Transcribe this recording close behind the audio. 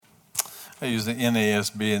I used the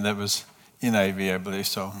NASB, and that was NIV, I believe.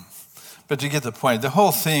 So, but you get the point. The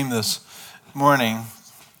whole theme this morning,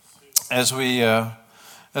 as we are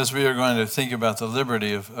going to think about the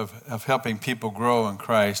liberty of helping people grow in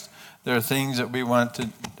Christ, there are things that we want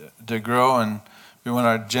to grow, and we want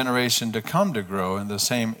our generation to come to grow in the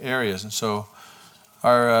same areas. And so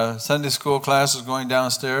our Sunday school class is going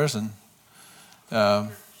downstairs, and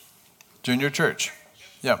junior church.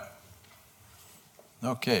 Yep.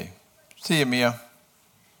 Okay. See you, Mia.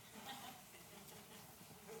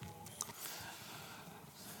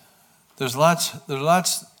 There's lots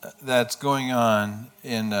that's going on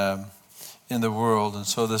in the world, and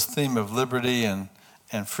so this theme of liberty and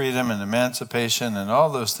freedom and emancipation and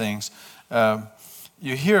all those things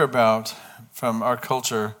you hear about from our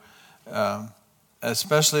culture,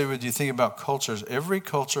 especially when you think about cultures. Every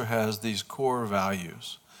culture has these core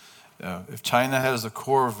values. If China has a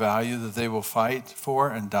core value that they will fight for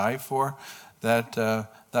and die for,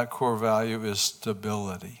 that core value is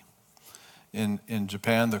stability. In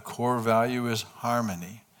Japan, the core value is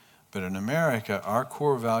harmony. But in America, our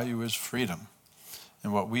core value is freedom.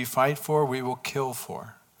 And what we fight for, we will kill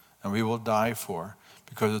for, and we will die for,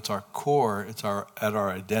 because it's our core, it's our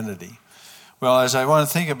identity. Well, as I want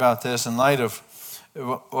to think about this in light of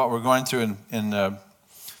what we're going through in the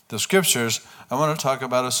scriptures, I want to talk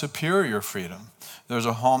about a superior freedom. There's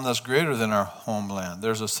a home that's greater than our homeland.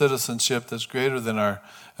 There's a citizenship that's greater than our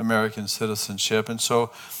American citizenship. And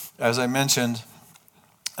so, as I mentioned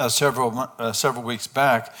several weeks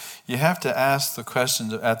back, you have to ask the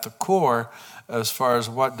question at the core as far as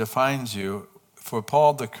what defines you. For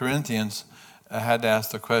Paul, the Corinthians had to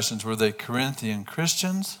ask the questions, were they Corinthian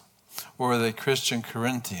Christians or were they Christian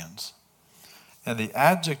Corinthians? And the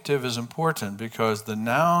adjective is important because the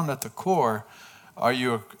noun at the core, are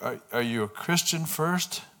you a Christian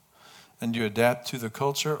first and you adapt to the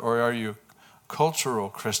culture, or are you a cultural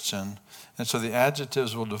Christian? And so the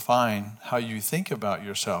adjectives will define how you think about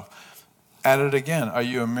yourself. At it again, are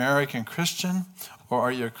you American Christian or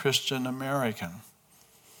are you a Christian American?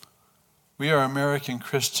 We are American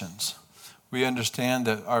Christians. We understand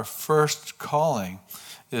that our first calling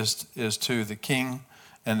is to the King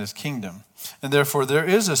and his kingdom. And therefore, there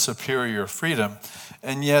is a superior freedom.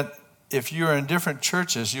 And yet, if you're in different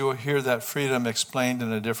churches, you will hear that freedom explained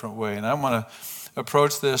in a different way. And I want to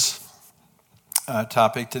approach this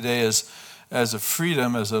topic today as a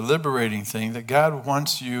freedom, as a liberating thing, that God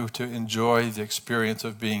wants you to enjoy the experience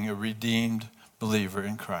of being a redeemed believer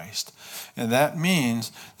in Christ. And that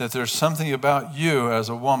means that there's something about you as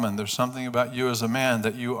a woman, there's something about you as a man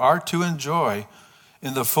that you are to enjoy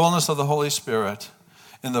in the fullness of the Holy Spirit,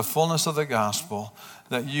 in the fullness of the gospel,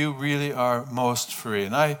 that you really are most free.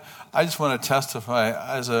 And I just want to testify,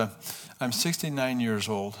 I'm 69 years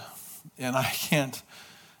old, and I can't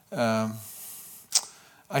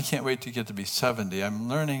wait to get to be 70. I'm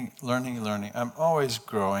learning. I'm always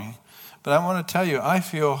growing. But I want to tell you, I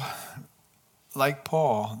feel like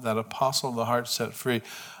Paul, that apostle of the heart set free.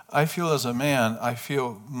 I feel as a man, I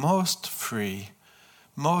feel most free,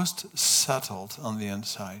 most settled on the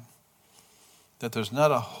inside. That there's not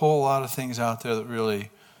a whole lot of things out there that really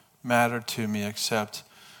matter to me except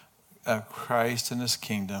Christ and his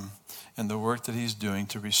kingdom and the work that he's doing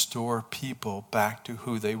to restore people back to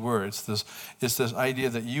who they were. It's this idea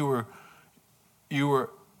that you were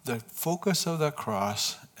the focus of the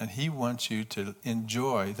cross, and he wants you to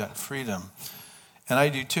enjoy that freedom. And I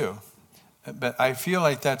do too. But I feel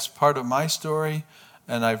like that's part of my story,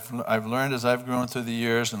 and I've learned as I've grown through the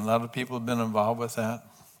years, and a lot of people have been involved with that.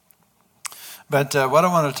 But what I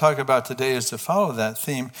want to talk about today is to follow that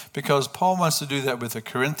theme, because Paul wants to do that with the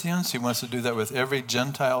Corinthians. He wants to do that with every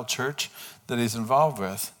Gentile church that he's involved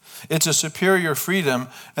with. It's a superior freedom,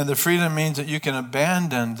 and the freedom means that you can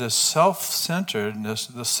abandon the self-centeredness,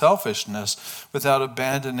 the selfishness, without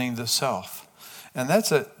abandoning the self. And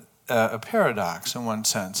that's a paradox in one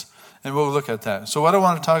sense, and we'll look at that. So what I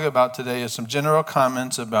want to talk about today is some general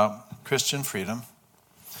comments about Christian freedom.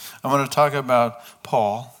 I want to talk about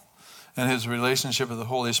Paul and his relationship with the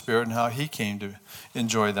Holy Spirit and how he came to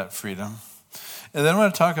enjoy that freedom. And then I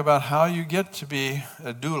want to talk about how you get to be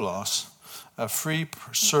a doulos, a free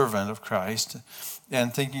servant of Christ,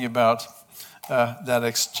 and thinking about that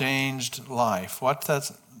exchanged life, what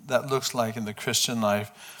that looks like in the Christian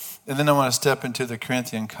life. And then I want to step into the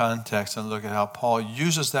Corinthian context and look at how Paul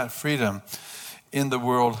uses that freedom in the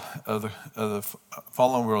world of the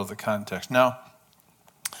fallen world of the context. Now,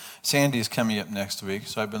 Sandy's coming up next week,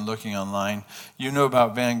 so I've been looking online. You know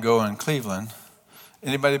about Van Gogh in Cleveland.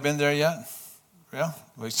 Anybody been there yet? Yeah?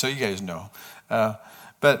 So you guys know.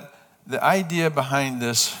 But the idea behind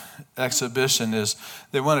this exhibition is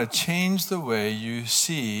they want to change the way you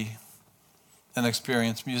see and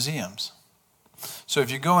experience museums. So if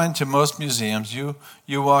you go into most museums, you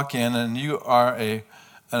walk in and you are an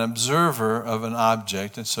observer of an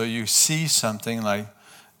object, and so you see something like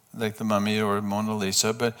the Mummy or Mona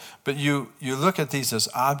Lisa, but you look at these as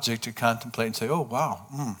objects to contemplate and say, oh,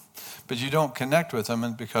 wow. But you don't connect with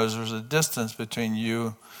them because there's a distance between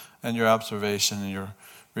you and your observation and your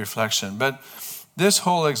reflection. But this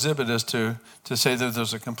whole exhibit is to say that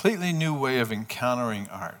there's a completely new way of encountering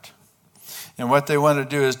art. And what they want to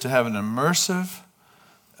do is to have an immersive,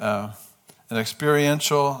 an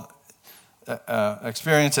experiential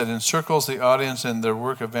experience that encircles the audience in their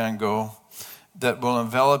work of Van Gogh that will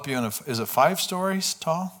envelop you is it 5 stories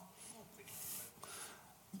tall?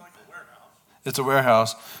 It's like a warehouse. It's a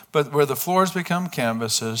warehouse, but where the floors become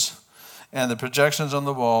canvases and the projections on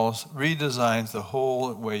the walls redesigns the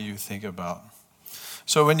whole way you think about.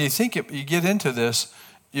 So when you get into this,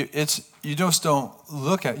 you just don't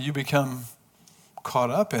look at it, you become caught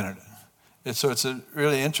up in it. So it's a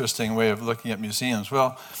really interesting way of looking at museums.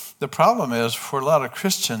 Well, the problem is for a lot of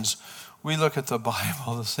Christians, we look at the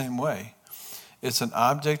Bible the same way. It's an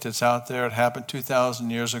object, it's out there, it happened 2,000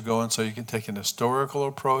 years ago, and so you can take an historical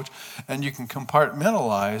approach, and you can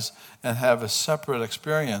compartmentalize and have a separate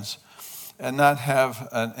experience and not have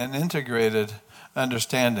an integrated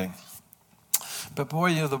understanding. But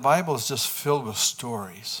boy, the Bible is just filled with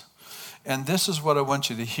stories. And this is what I want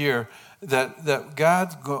you to hear, that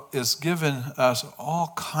God is giving us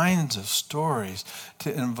all kinds of stories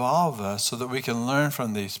to involve us so that we can learn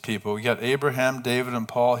from these people. We got Abraham, David, and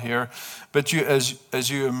Paul here. But as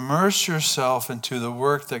you immerse yourself into the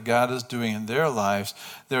work that God is doing in their lives,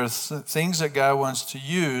 there are things that God wants to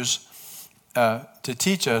use to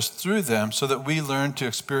teach us through them so that we learn to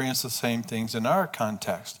experience the same things in our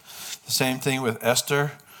context. The same thing with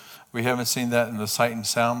Esther. We haven't seen that in the Sight and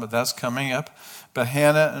Sound, but that's coming up. But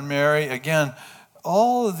Hannah and Mary, again,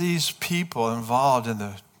 all of these people involved in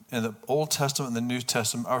the Old Testament and the New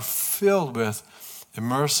Testament are filled with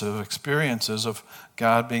immersive experiences of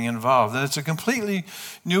God being involved. And it's a completely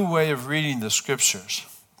new way of reading the Scriptures.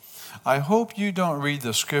 I hope you don't read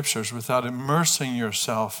the Scriptures without immersing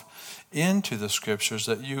yourself into the Scriptures,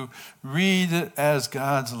 that you read it as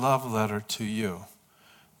God's love letter to you,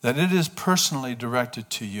 that it is personally directed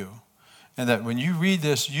to you. And that when you read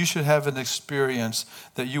this, you should have an experience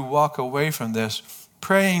that you walk away from this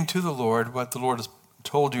praying to the Lord what the Lord has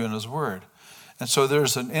told you in His Word. And so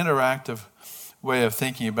there's an interactive way of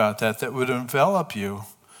thinking about that would envelop you,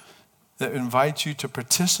 that invites you to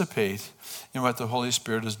participate in what the Holy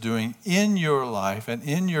Spirit is doing in your life and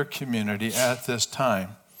in your community at this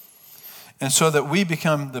time. And so that we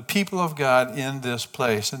become the people of God in this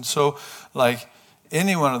place. And so, like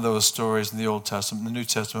any one of those stories in the Old Testament, the New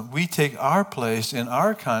Testament, we take our place in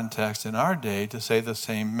our context, in our day, to say the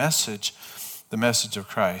same message, the message of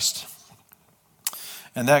Christ.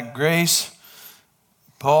 And that grace,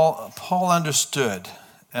 Paul understood.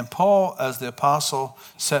 And Paul, as the apostle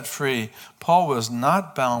set free, Paul was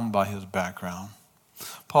not bound by his background.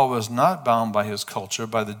 Paul was not bound by his culture,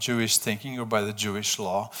 by the Jewish thinking or by the Jewish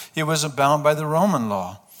law. He wasn't bound by the Roman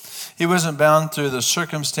law. He wasn't bound through the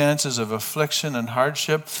circumstances of affliction and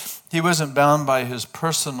hardship. He wasn't bound by his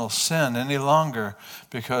personal sin any longer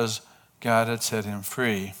because God had set him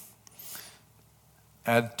free.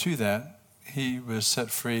 Add to that, he was set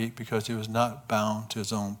free because he was not bound to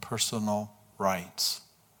his own personal rights.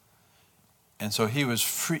 And so he was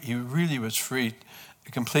free. He really was free,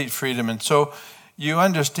 complete freedom. And so you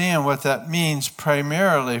understand what that means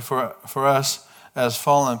primarily for us as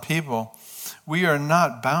fallen people. We are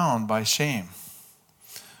not bound by shame.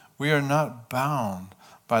 We are not bound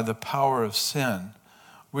by the power of sin.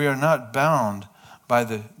 We are not bound by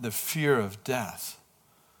the fear of death.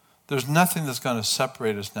 There's nothing that's going to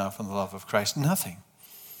separate us now from the love of Christ. Nothing.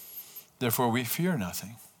 Therefore, we fear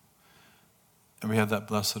nothing. And we have that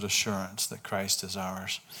blessed assurance that Christ is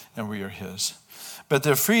ours and we are His. But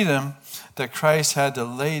the freedom that Christ had to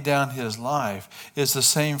lay down His life is the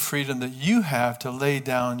same freedom that you have to lay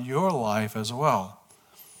down your life as well.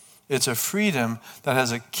 It's a freedom that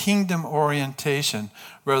has a kingdom orientation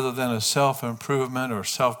rather than a self-improvement or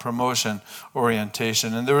self-promotion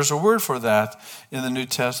orientation. And there is a word for that in the New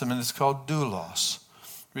Testament. It's called doulos.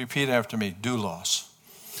 Repeat after me, doulos.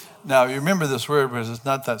 Now, you remember this word because it's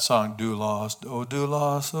not that song, doulos,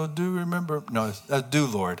 oh do remember. No, that's do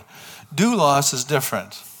Lord. Doulos is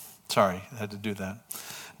different. Sorry, I had to do that.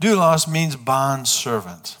 Doulos means bond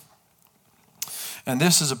servant. And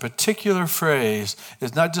this is a particular phrase.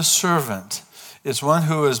 It's not just servant. It's one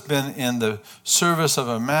who has been in the service of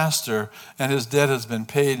a master and his debt has been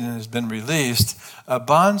paid and has been released. A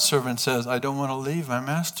bondservant says, I don't want to leave my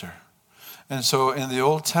master. And so in the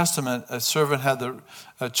Old Testament, a servant had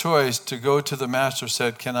a choice to go to the master,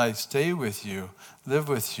 said, can I stay with you, live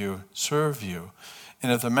with you, serve you?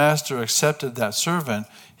 And if the master accepted that servant,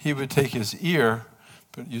 he would take his ear,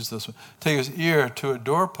 take his ear to a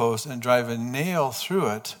doorpost and drive a nail through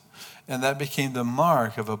it, and that became the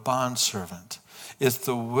mark of a bondservant. It's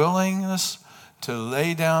the willingness to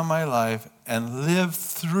lay down my life and live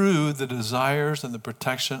through the desires and the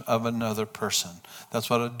protection of another person. That's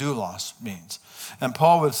what a doulos means. And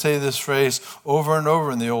Paul would say this phrase over and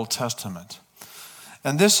over in the Old Testament.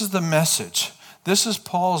 And this is the message. This is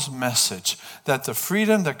Paul's message, that the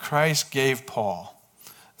freedom that Christ gave Paul,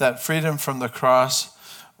 that freedom from the cross,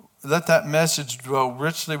 let that message dwell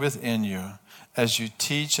richly within you as you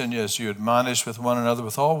teach and as you admonish with one another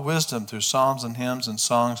with all wisdom through psalms and hymns and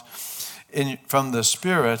songs from the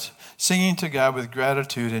Spirit, singing to God with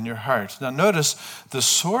gratitude in your heart. Now notice the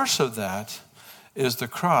source of that is the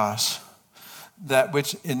cross. That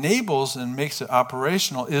which enables and makes it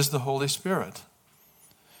operational is the Holy Spirit.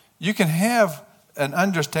 You can have an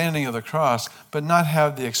understanding of the cross, but not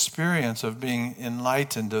have the experience of being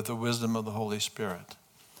enlightened of the wisdom of the Holy Spirit.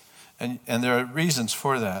 And there are reasons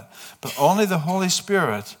for that. But only the Holy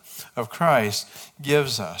Spirit of Christ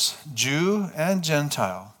gives us, Jew and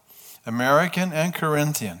Gentile, American and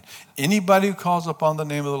Corinthian. Anybody who calls upon the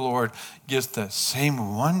name of the Lord gets the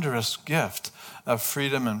same wondrous gift of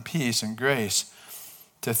freedom and peace and grace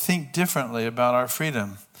to think differently about our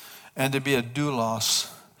freedom and to be a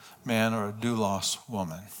doulos man or a doulos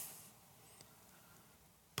woman.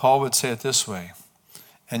 Paul would say it this way.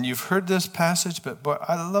 And you've heard this passage, but boy,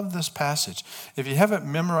 I love this passage. If you haven't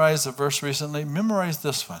memorized the verse recently, memorize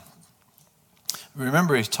this one.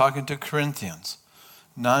 Remember, he's talking to Corinthians,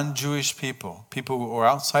 non-Jewish people who are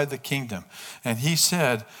outside the kingdom. And he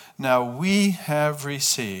said, now we have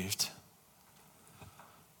received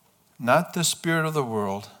not the spirit of the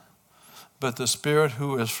world, but the Spirit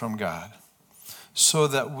who is from God, so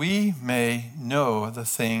that we may know the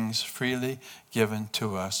things freely given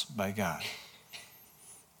to us by God.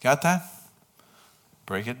 Got that?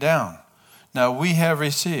 Break it down. Now we have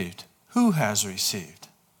received. Who has received?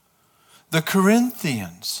 The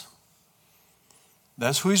Corinthians.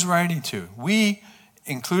 That's who he's writing to. We,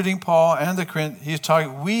 including Paul and the Corinthians, he's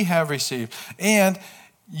talking, we have received. And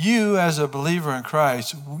you, as a believer in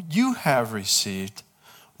Christ, you have received.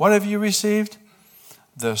 What have you received?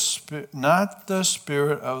 Not the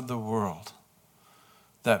spirit of the world.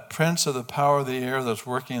 That prince of the power of the air that's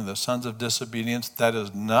working in the sons of disobedience, that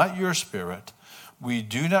is not your spirit. We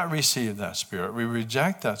do not receive that spirit. We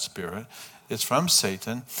reject that spirit. It's from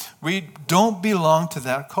Satan. We don't belong to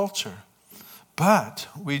that culture. But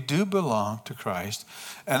we do belong to Christ.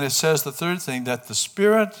 And it says the third thing, that the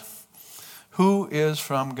Spirit who is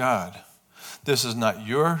from God. This is not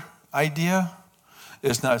your idea.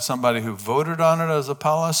 It's not somebody who voted on it as a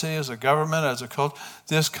policy, as a government, as a cult.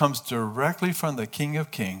 This comes directly from the King of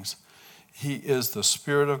Kings. He is the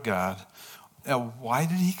Spirit of God. And why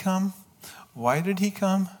did he come? Why did he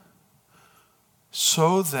come?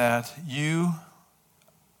 So that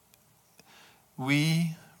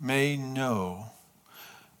we may know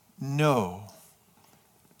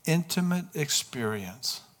intimate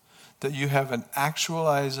experience, that you have an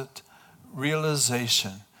actualized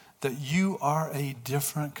realization that you are a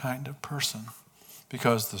different kind of person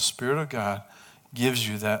because the Spirit of God gives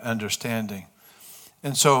you that understanding.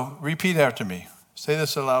 And so repeat after me. Say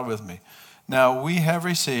this aloud with me. Now we have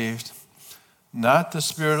received not the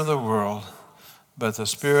spirit of the world, but the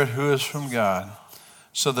Spirit who is from God,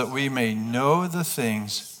 so that we may know the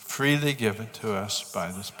things freely given to us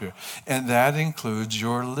by the Spirit. And that includes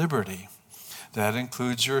your liberty. That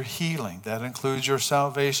includes your healing. That includes your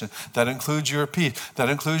salvation. That includes your peace. That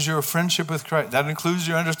includes your friendship with Christ. That includes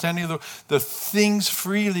your understanding of the things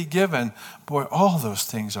freely given. Boy, all those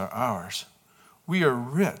things are ours. We are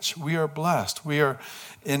rich. We are blessed. We are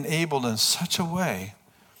enabled in such a way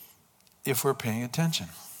if we're paying attention.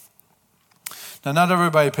 Now, not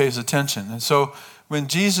everybody pays attention. And so when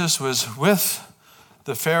Jesus was with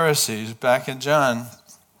the Pharisees back in John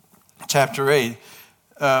chapter 8,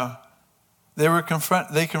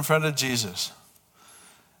 they confronted Jesus.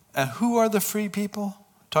 And who are the free people?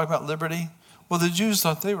 Talk about liberty. Well, the Jews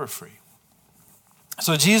thought they were free.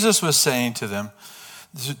 So Jesus was saying to them,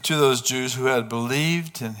 to those Jews who had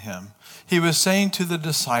believed in him, he was saying to the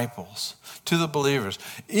disciples, to the believers,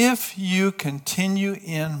 if you continue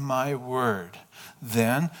in my word,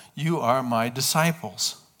 then you are my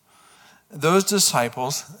disciples. Those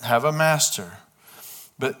disciples have a master.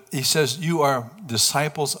 But he says, you are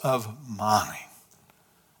disciples of mine.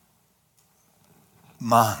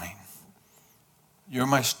 Mine. You're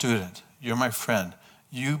my student. You're my friend.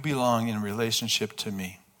 You belong in relationship to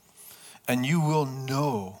me. And you will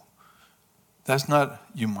know. That's not,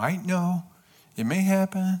 you might know. It may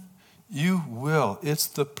happen. You will. It's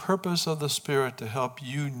the purpose of the Spirit to help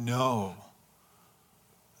you know,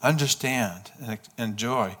 understand, and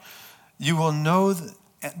enjoy. You will know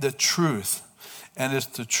the truth, and it's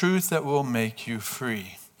the truth that will make you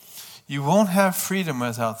free. You won't have freedom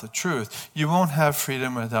without the truth. You won't have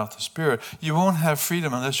freedom without the Spirit. You won't have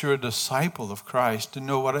freedom unless you're a disciple of Christ to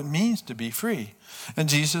know what it means to be free. And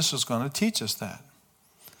Jesus is going to teach us that.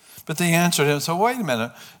 But they answered him, so wait a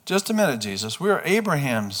minute, just a minute, Jesus. We're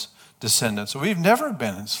Abraham's descendants. So we've never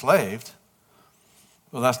been enslaved.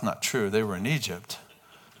 Well, that's not true. They were in Egypt.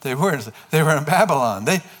 They were in Babylon.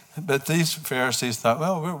 But these Pharisees thought,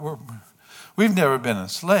 well, we've never been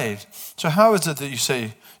enslaved. So how is it that you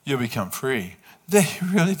say you'll become free? They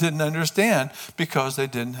really didn't understand because they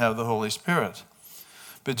didn't have the Holy Spirit.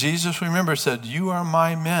 But Jesus, remember, said, you are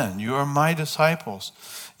my men. You are my disciples.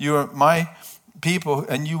 You are my people,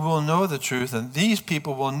 and you will know the truth. And these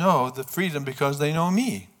people will know the freedom because they know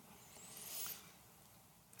me.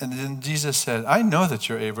 And then Jesus said, I know that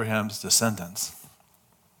you're Abraham's descendants,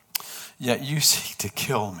 yet you seek to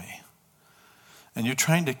kill me. And you're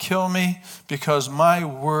trying to kill me because my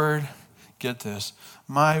word, get this,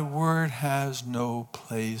 my word has no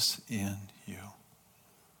place in you.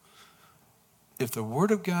 If the word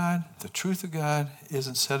of God, the truth of God,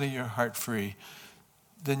 isn't setting your heart free,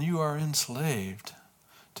 then you are enslaved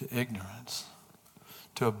to ignorance,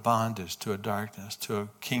 to a bondage, to a darkness, to a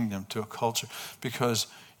kingdom, to a culture, because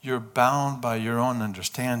you're bound by your own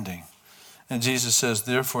understanding. And Jesus says,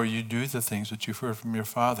 therefore, you do the things that you've heard from your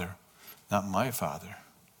father, not my father.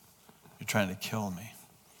 You're trying to kill me.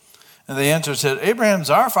 And they answered and said, Abraham's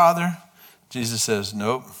our father. Jesus says,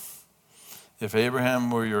 nope. If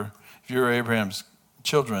you're Abraham's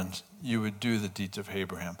children, you would do the deeds of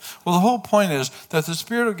Abraham. Well, the whole point is that the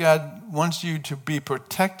Spirit of God wants you to be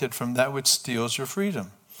protected from that which steals your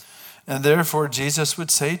freedom. And therefore, Jesus would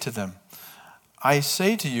say to them, I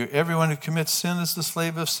say to you, everyone who commits sin is the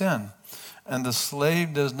slave of sin. And the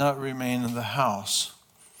slave does not remain in the house,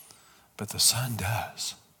 but the son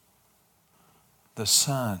does. The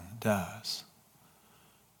son does.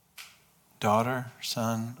 Daughter,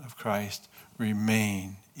 son of Christ,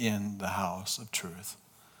 remain in the house of truth.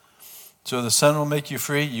 So the Son will make you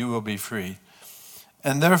free, you will be free.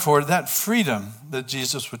 And therefore, that freedom that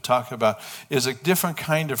Jesus would talk about is a different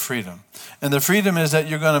kind of freedom. And the freedom is that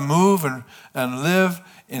you're going to move and live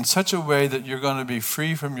in such a way that you're going to be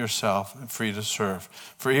free from yourself and free to serve.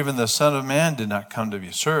 For even the Son of Man did not come to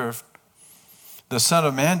be served. The Son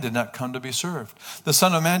of Man did not come to be served. The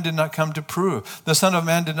Son of Man did not come to prove. The Son of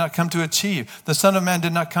Man did not come to achieve. The Son of Man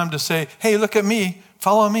did not come to say, hey, look at me,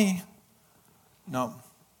 follow me. No.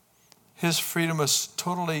 His freedom was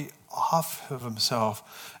totally off of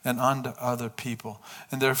himself and onto other people.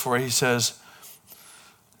 And therefore he says,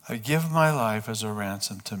 I give my life as a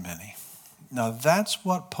ransom to many. Now that's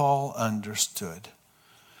what Paul understood.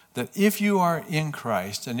 That if you are in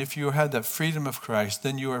Christ and if you have that freedom of Christ,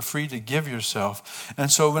 then you are free to give yourself.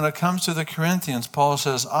 And so when it comes to the Corinthians, Paul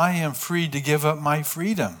says, I am free to give up my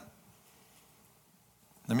freedom.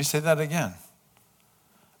 Let me say that again.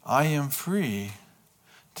 I am free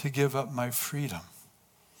to give up my freedom.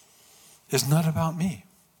 It's not about me.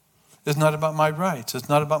 It's not about my rights. It's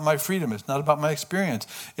not about my freedom. It's not about my experience.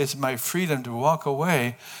 It's my freedom to walk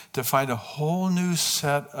away to find a whole new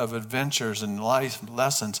set of adventures and life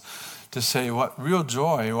lessons to say what real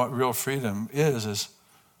joy, what real freedom is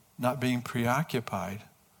not being preoccupied,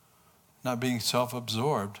 not being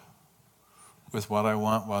self-absorbed with what I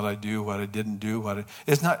want, what I do, what I didn't do.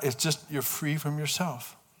 It's just you're free from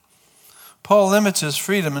yourself. Paul limits his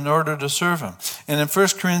freedom in order to serve him. And in 1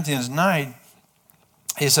 Corinthians 9,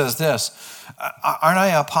 he says this, aren't I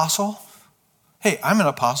an apostle? Hey, I'm an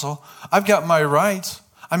apostle. I've got my rights.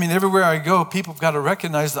 I mean, everywhere I go, people have got to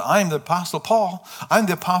recognize that I'm the apostle Paul. I'm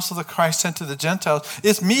the apostle that Christ sent to the Gentiles.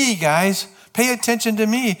 It's me, guys. Pay attention to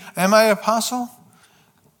me. Am I an apostle?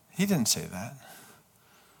 He didn't say that.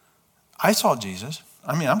 I saw Jesus.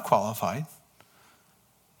 I mean, I'm qualified.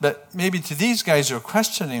 But maybe to these guys who are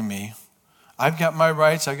questioning me, I've got my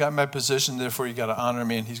rights, I've got my position, therefore you got to honor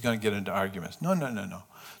me, and he's going to get into arguments. No.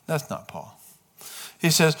 That's not Paul.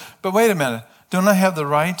 He says, but wait a minute, don't I have the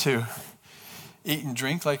right to eat and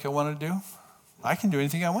drink like I want to do? I can do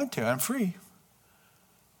anything I want to. I'm free.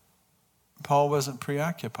 Paul wasn't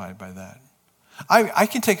preoccupied by that. I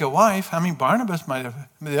can take a wife. I mean, Barnabas might have,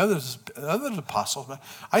 the other apostles. But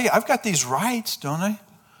I've got these rights, don't I?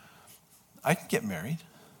 I can get married,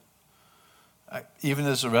 even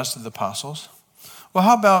as the rest of the apostles. Well,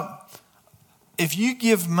 how about if you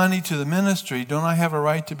give money to the ministry, don't I have a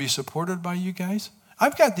right to be supported by you guys?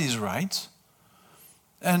 I've got these rights.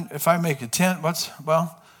 And if I make a tent,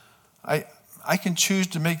 I can choose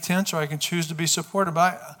to make tents or I can choose to be supported.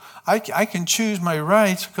 But I can choose my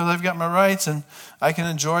rights because I've got my rights and I can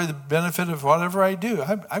enjoy the benefit of whatever I do.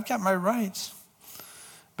 I've got my rights.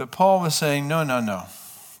 But Paul was saying, no.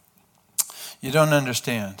 You don't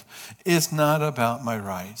understand. It's not about my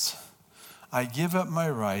rights. I give up my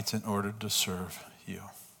rights in order to serve you.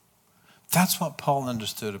 That's what Paul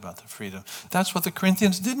understood about the freedom. That's what the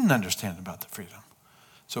Corinthians didn't understand about the freedom.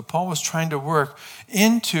 So Paul was trying to work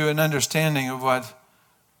into an understanding of what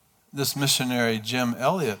this missionary Jim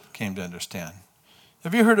Elliot came to understand.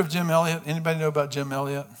 Have you heard of Jim Elliot? Anybody know about Jim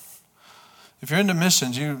Elliot? If you're into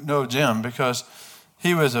missions, you know Jim because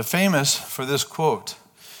he was famous for this quote.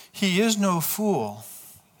 He is no fool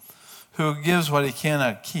who gives what he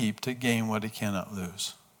cannot keep to gain what he cannot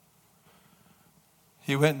lose.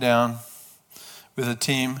 He went down with a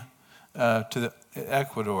team to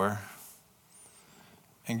Ecuador,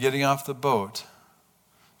 and getting off the boat,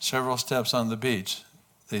 several steps on the beach,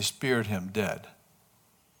 they speared him dead.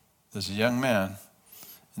 There's a young man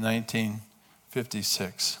in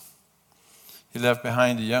 1956. He left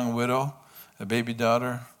behind a young widow, a baby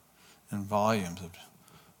daughter, and volumes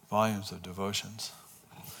of devotions.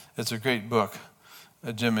 It's a great book,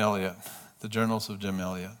 Jim Elliot, The Journals of Jim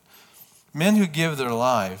Elliot. Men who give their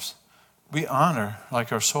lives, we honor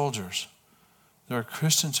like our soldiers. There are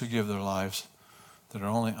Christians who give their lives that are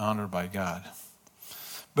only honored by God.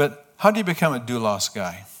 But how do you become a doulos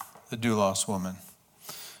guy, a doulos woman,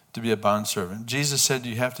 to be a bondservant? Jesus said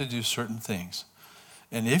you have to do certain things.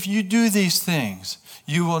 And if you do these things,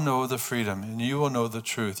 you will know the freedom and you will know the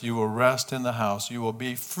truth. You will rest in the house. You will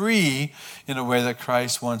be free in a way that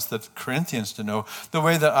Christ wants the Corinthians to know, the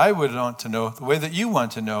way that I would want to know, the way that you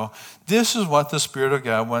want to know. This is what the Spirit of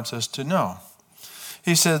God wants us to know.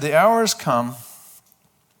 He said, the hour has come,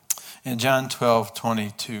 in John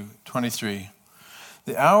 12:23,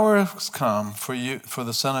 the hour has come for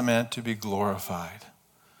the Son of Man to be glorified.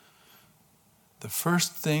 The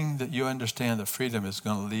first thing that you understand that freedom is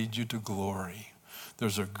going to lead you to glory.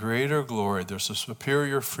 There's a greater glory. There's a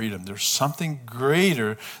superior freedom. There's something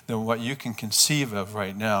greater than what you can conceive of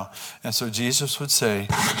right now. And so Jesus would say,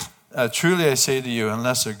 truly I say to you,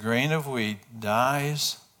 unless a grain of wheat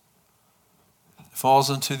dies, falls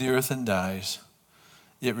into the earth and dies,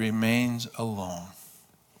 it remains alone.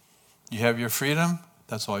 You have your freedom,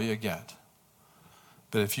 that's all you get.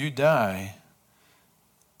 But if you die,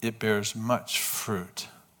 it bears much fruit.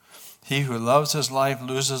 He who loves his life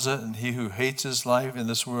loses it, and he who hates his life in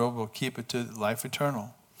this world will keep it to life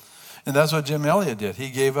eternal. And that's what Jim Elliot did. He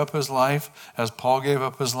gave up his life as Paul gave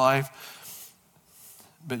up his life.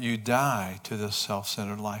 But you die to this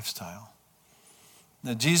self-centered lifestyle.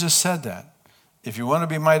 Now Jesus said that. If you want to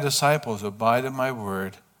be my disciples, abide in my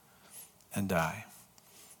word and die.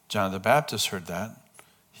 John the Baptist heard that.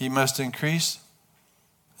 He must increase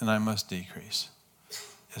and I must decrease.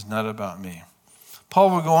 It's not about me. Paul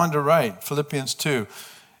will go on to write, Philippians 2,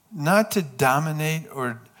 not to dominate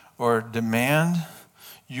or demand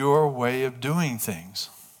your way of doing things.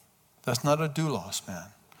 That's not a doulos man.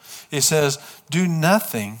 He says, do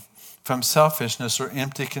nothing from selfishness or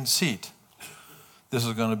empty conceit. This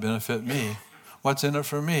is going to benefit me. What's in it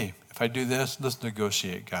for me? If I do this, let's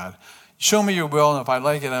negotiate, God. Show me your will, and if I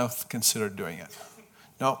like it, I'll consider doing it.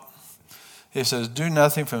 No. He says, do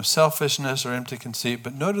nothing from selfishness or empty conceit,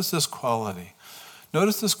 but notice this quality.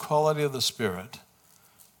 Notice this quality of the Spirit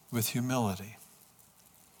with humility.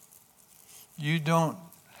 You don't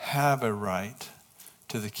have a right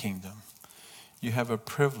to the kingdom. You have a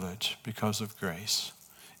privilege because of grace.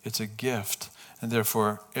 It's a gift, and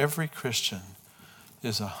therefore every Christian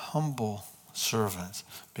is a humble servant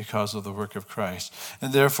because of the work of Christ.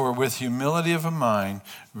 And therefore, with humility of a mind,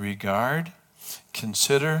 regard,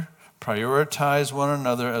 consider, prioritize one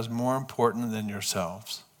another as more important than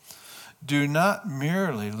yourselves. Do not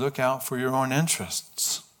merely look out for your own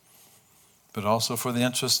interests, but also for the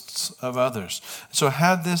interests of others. So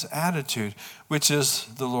have this attitude, which is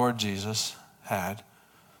the Lord Jesus had,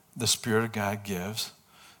 the Spirit of God gives,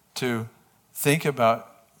 to think about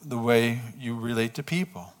the way you relate to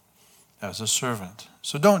people as a servant.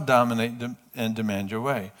 So don't dominate and demand your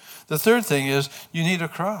way. The third thing is you need a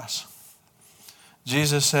cross.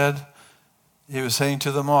 Jesus said, he was saying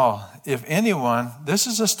to them all, if anyone, this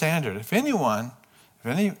is a standard, if anyone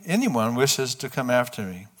If anyone wishes to come after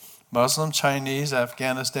me, Muslim, Chinese,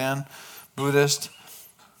 Afghanistan, Buddhist,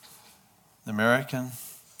 American,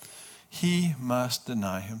 he must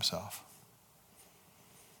deny himself.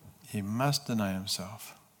 He must deny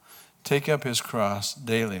himself. Take up his cross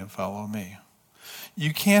daily and follow me.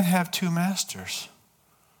 You can't have two masters.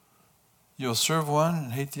 You'll serve one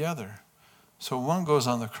and hate the other. So one goes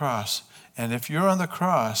on the cross. And if you're on the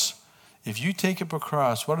cross, if you take up a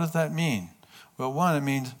cross, what does that mean? Well, one, it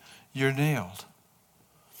means you're nailed.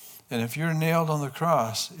 And if you're nailed on the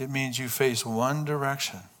cross, it means you face one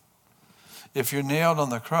direction. If you're nailed on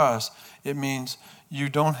the cross, it means you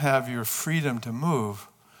don't have your freedom to move,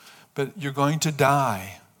 but you're going to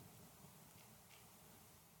die.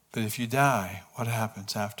 But if you die, what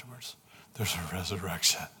happens afterwards? There's a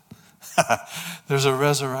resurrection. There's a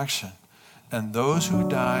resurrection. And those who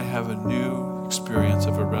die have a new experience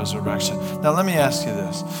of a resurrection. Now let me ask you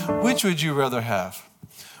this. Which would you rather have?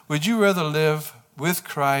 Would you rather live with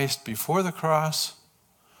Christ before the cross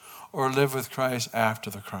or live with Christ after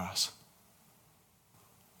the cross?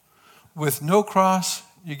 With no cross,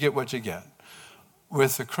 you get what you get.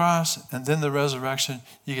 With the cross and then the resurrection,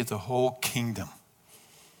 you get the whole kingdom.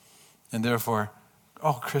 And therefore,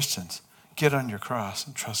 Christians, get on your cross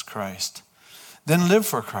and trust Christ. Then live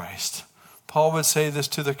for Christ. Paul would say this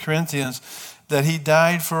to the Corinthians, that he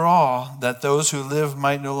died for all, that those who live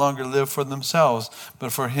might no longer live for themselves,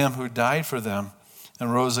 but for him who died for them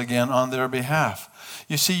and rose again on their behalf.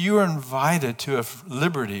 You see, you are invited to a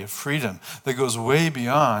liberty, a freedom that goes way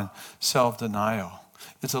beyond self-denial.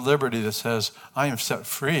 It's a liberty that says, I am set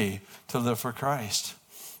free to live for Christ.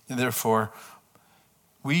 And therefore,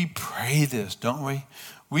 we pray this, don't we?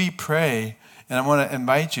 We pray, and I want to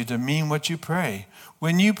invite you to mean what you pray.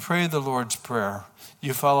 When you pray the Lord's Prayer,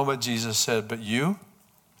 you follow what Jesus said. But you,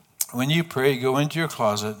 when you pray, go into your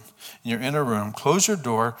closet, in your inner room, close your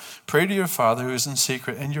door, pray to your Father who is in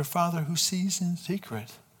secret, and your Father who sees in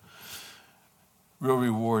secret will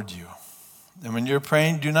reward you. And when you're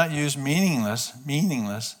praying, do not use meaningless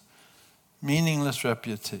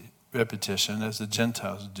repetition as the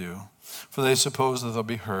Gentiles do, for they suppose that they'll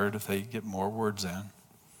be heard if they get more words in.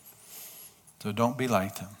 So don't be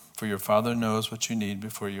like them, for your Father knows what you need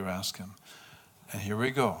before you ask him. And here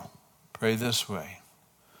we go. Pray this way.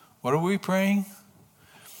 What are we praying?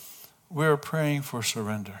 We're praying for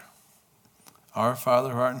surrender. Our Father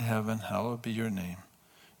who art in heaven, hallowed be your name.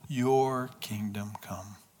 Your kingdom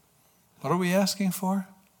come. What are we asking for?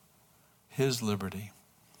 His liberty,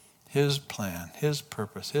 his plan, his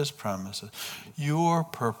purpose, his promises. Your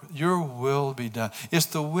purpose, your will be done. It's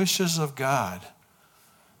the wishes of God,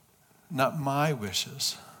 not my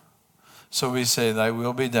wishes. So we say, thy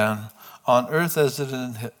will be done on earth as it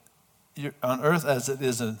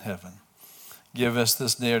is in heaven. Give us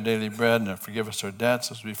this day our daily bread, and forgive us our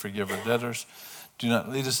debts as we forgive our debtors. Do not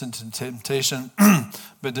lead us into temptation,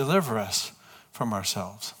 but deliver us from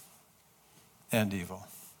ourselves and evil.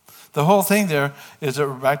 The whole thing there is that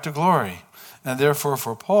we're back to glory. And therefore,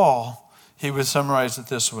 for Paul, he would summarize it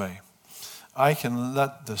this way. I can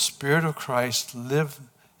let the Spirit of Christ live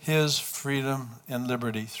his freedom and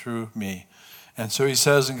liberty through me. And so he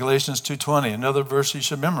says in Galatians 2:20, another verse you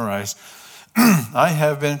should memorize, I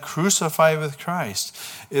have been crucified with Christ.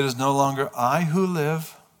 It is no longer I who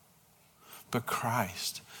live, but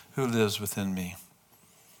Christ who lives within me.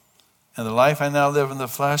 And the life I now live in the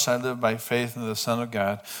flesh, I live by faith in the Son of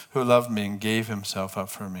God who loved me and gave himself up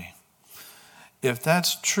for me. If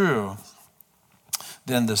that's true,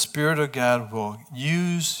 then the Spirit of God will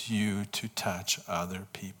use you to touch other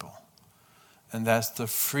people. And that's the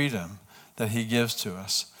freedom that he gives to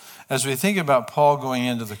us. As we think about Paul going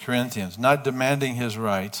into the Corinthians, not demanding his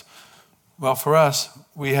rights, well, for us,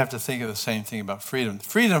 we have to think of the same thing about freedom.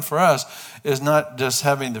 Freedom for us is not just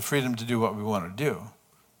having the freedom to do what we want to do,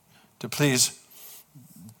 to please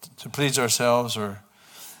ourselves,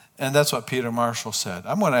 and that's what Peter Marshall said.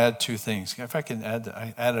 I'm going to add two things. If I can add,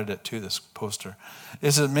 I added it to this poster.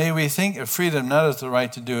 It says, may we think of freedom not as the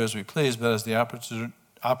right to do as we please, but as the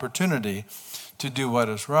opportunity to do what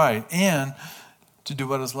is right and to do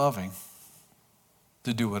what is loving,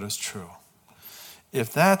 to do what is true.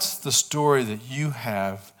 If that's the story that you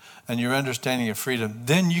have and your understanding of freedom,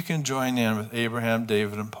 then you can join in with Abraham,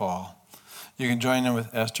 David, and Paul. You can join in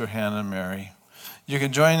with Esther, Hannah, and Mary. You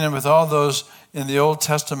can join in with all those in the Old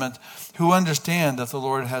Testament who understand that the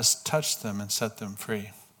Lord has touched them and set them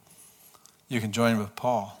free. You can join with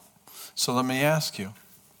Paul. So let me ask you,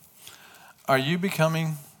 are you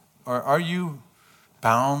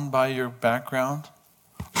bound by your background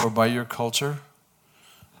or by your culture,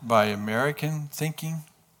 by American thinking,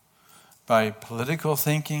 by political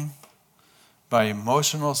thinking, by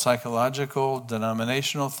emotional, psychological,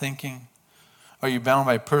 denominational thinking? Are you bound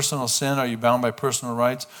by personal sin? Are you bound by personal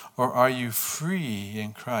rights? Or are you free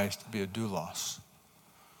in Christ to be a doulos?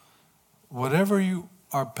 Whatever you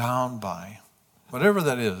are bound by, whatever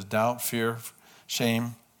that is, doubt, fear,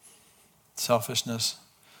 shame, selfishness,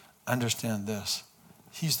 understand this.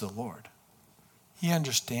 He's the Lord. He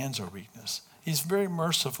understands our weakness. He's very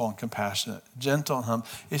merciful and compassionate, gentle and humble.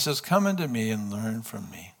 He says, come unto me and learn from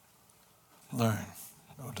me. Learn,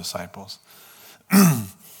 O disciples.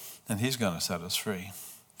 And he's going to set us free.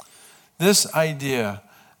 This idea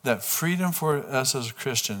that freedom for us as a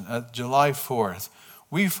Christian, at July 4th,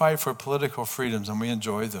 we fight for political freedoms and we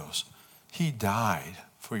enjoy those. He died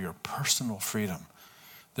for your personal freedom.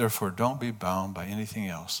 Therefore, don't be bound by anything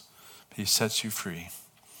else. He sets you free,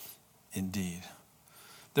 indeed.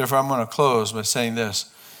 Therefore, I'm going to close by saying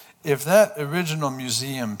this. If that original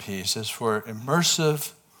museum piece is for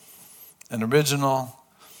immersive and original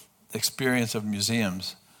experience of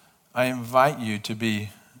museums, I invite you to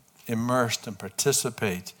be immersed and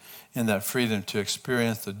participate in that freedom to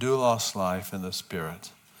experience the doulos life in the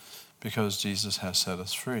Spirit, because Jesus has set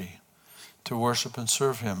us free to worship and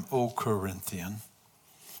serve him, O Corinthian,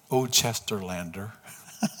 O Chesterlander.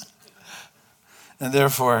 And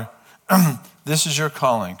therefore, this is your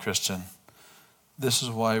calling, Christian. This is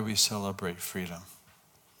why we celebrate freedom.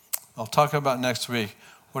 I'll talk about next week,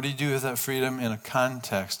 what do you do with that freedom in a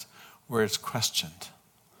context where it's questioned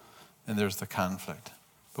and there's the conflict.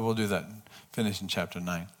 But we'll do that, finish in chapter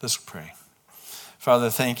 9. Let's pray. Father,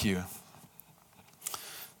 thank you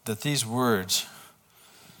that these words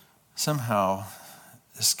somehow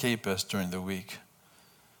escape us during the week.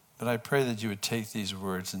 But I pray that you would take these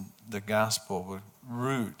words and the gospel would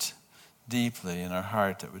root deeply in our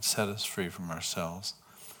heart, that would set us free from ourselves.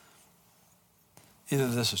 Either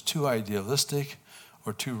this is too idealistic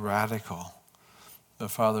or too radical. But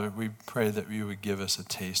Father, we pray that you would give us a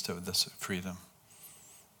taste of this freedom,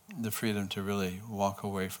 the freedom to really walk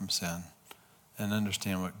away from sin and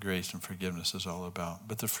understand what grace and forgiveness is all about,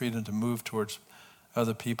 but the freedom to move towards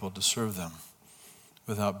other people, to serve them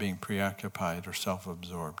without being preoccupied or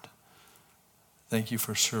self-absorbed. Thank you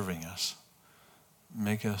for serving us.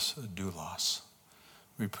 Make us a doulos.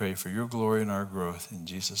 We pray for your glory and our growth in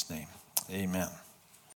Jesus' name. Amen.